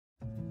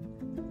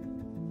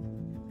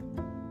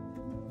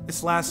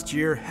This last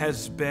year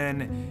has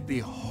been the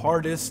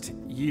hardest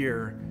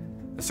year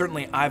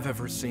certainly I've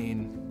ever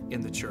seen in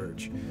the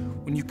church.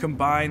 When you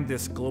combine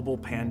this global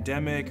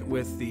pandemic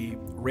with the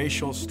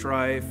racial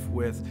strife,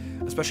 with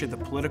especially the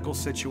political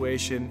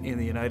situation in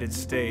the United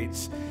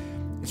States,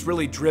 it's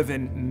really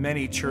driven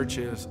many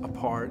churches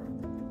apart.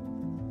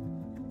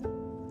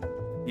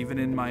 Even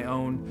in my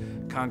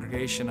own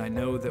congregation, I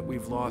know that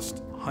we've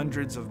lost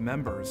hundreds of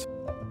members.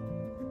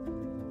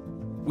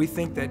 We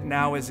think that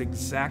now is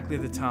exactly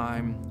the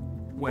time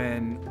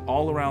when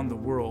all around the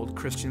world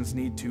Christians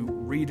need to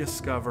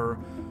rediscover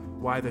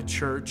why the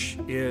church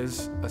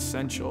is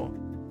essential.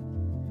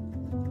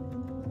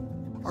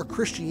 Our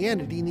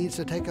Christianity needs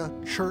to take a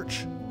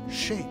church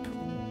shape.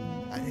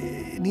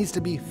 It needs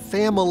to be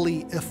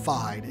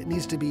family-ified. It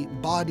needs to be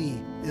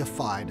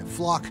body-ified,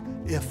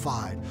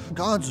 flock-ified.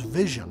 God's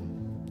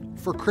vision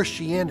for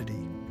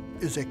Christianity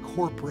is a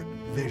corporate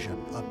vision,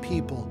 a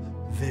people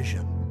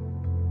vision.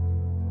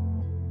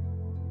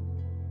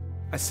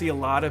 I see a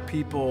lot of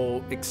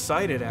people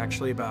excited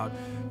actually about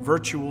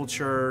virtual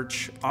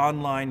church,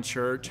 online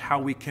church,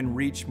 how we can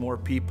reach more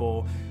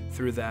people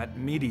through that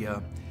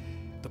media.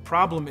 The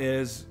problem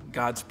is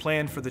God's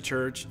plan for the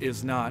church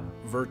is not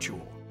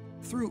virtual.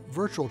 Through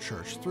virtual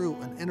church, through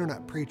an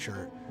internet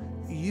preacher,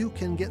 you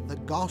can get the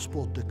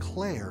gospel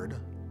declared,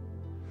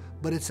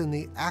 but it's in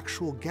the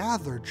actual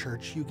gathered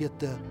church you get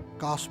the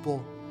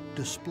gospel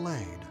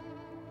displayed.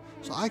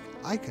 So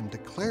I can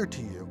declare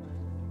to you,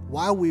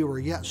 while we were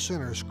yet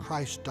sinners,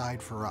 Christ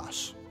died for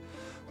us.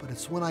 But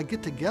it's when I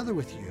get together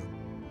with you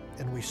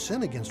and we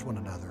sin against one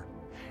another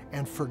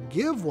and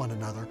forgive one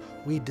another,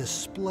 we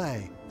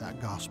display that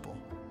gospel.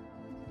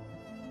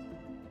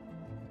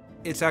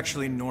 It's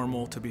actually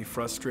normal to be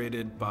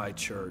frustrated by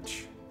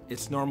church.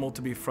 It's normal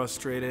to be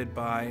frustrated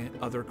by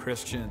other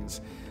Christians.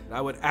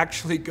 I would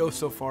actually go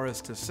so far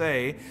as to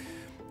say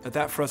that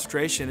that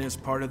frustration is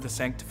part of the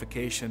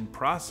sanctification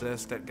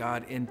process that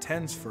God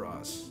intends for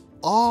us.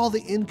 All the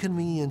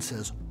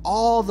inconveniences,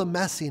 all the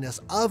messiness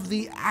of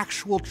the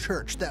actual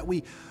church that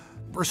we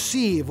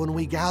receive when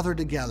we gather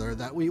together,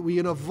 that we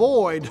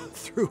avoid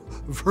through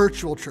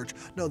virtual church.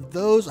 No,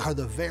 those are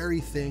the very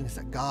things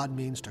that God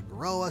means to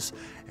grow us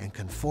and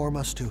conform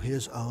us to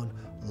His own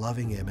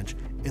loving image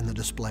in the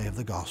display of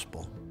the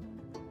gospel.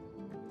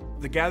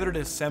 The gathered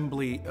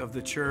assembly of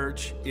the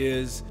church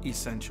is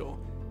essential.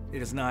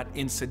 It is not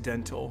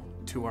incidental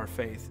to our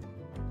faith.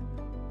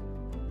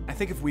 I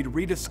think if we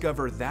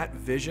rediscover that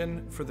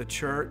vision for the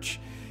church,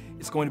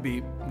 it's going to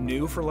be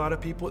new for a lot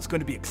of people, it's going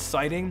to be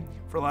exciting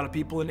for a lot of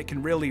people, and it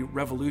can really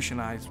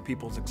revolutionize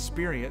people's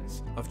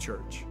experience of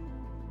church.